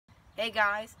Hey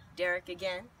guys, Derek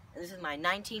again, and this is my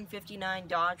 1959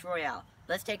 Dodge Royale.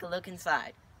 Let's take a look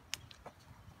inside.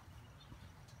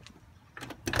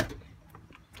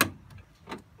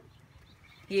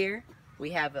 Here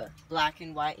we have a black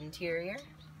and white interior.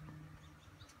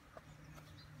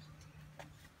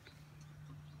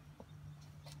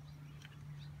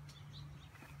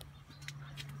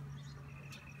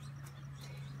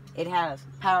 It has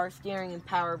power steering and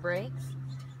power brakes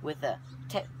with a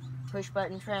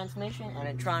push-button transmission and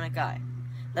a tronic eye.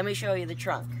 Let me show you the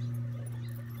trunk.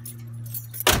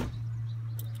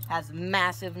 Has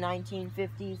massive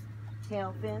 1950s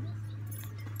tail fins.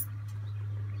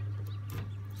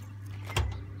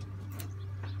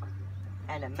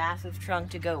 And a massive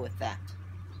trunk to go with that.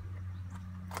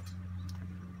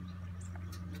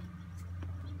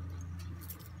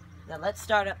 Now let's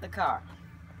start up the car.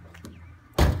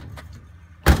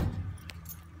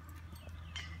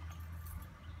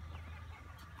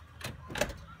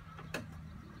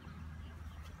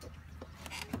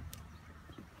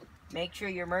 Make sure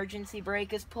your emergency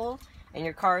brake is pulled and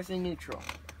your car is in neutral.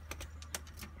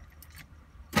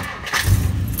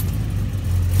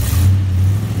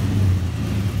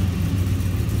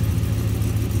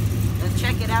 Let's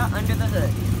check it out under the hood.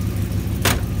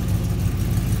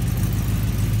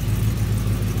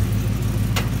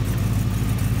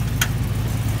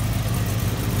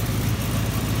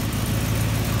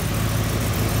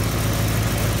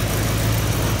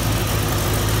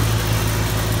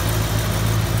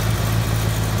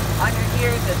 Under here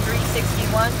is a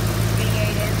 361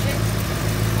 V8 engine,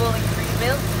 fully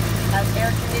pre-built, has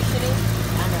air conditioning,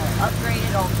 and an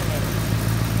upgraded alternator.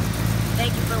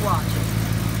 Thank you for watching.